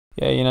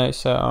Yeah, you know,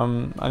 so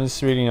I'm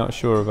just really not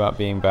sure about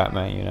being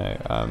Batman. You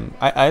know,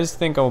 I just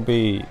think I'll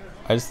be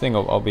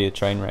a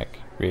train wreck,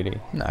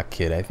 really. Nah,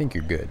 kid, I think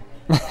you're good.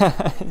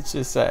 It's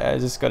just I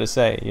just gotta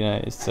say, you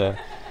know, it's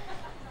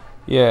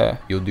yeah.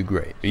 You'll do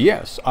great.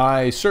 Yes,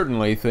 I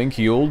certainly think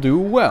you'll do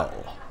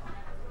well.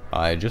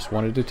 I just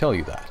wanted to tell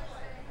you that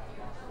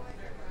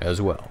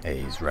as well.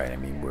 Hey, he's right. I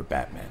mean, we're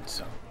Batman,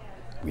 so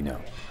we know.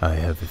 I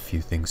have a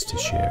few things to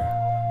share,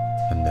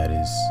 and that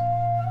is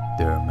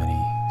there are many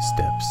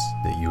steps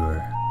that you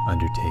are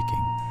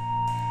undertaking.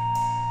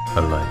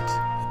 A light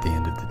at the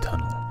end of the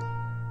tunnel.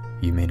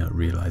 You may not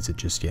realize it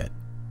just yet.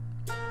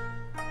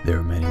 There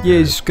are many.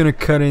 Yeah, just gonna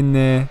cut in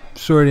there.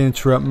 Sorry to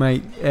interrupt,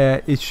 mate.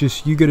 It's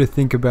just you got to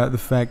think about the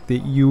fact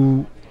that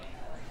you're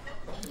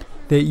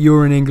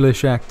an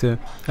English actor.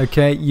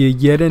 Okay, you're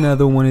yet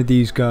another one of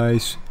these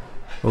guys.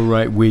 All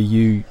right, where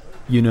you've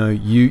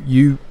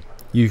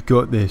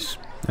got this.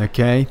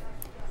 Okay,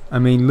 I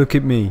mean, look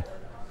at me.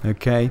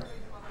 Okay.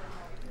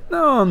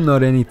 No, I'm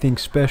not anything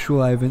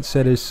special. I haven't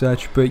said as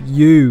such, but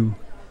you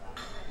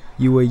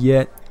are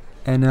yet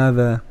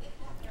another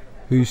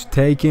who's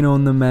taken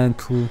on the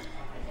mantle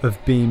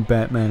of being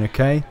Batman,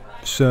 okay?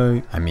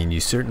 So, I mean, you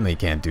certainly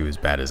can't do as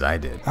bad as I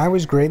did. I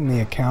was great in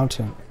The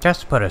Accountant.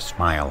 Just put a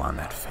smile on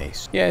that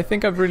face. Yeah, I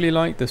think I've really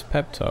liked this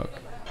pep talk.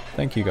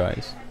 Thank you,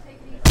 guys.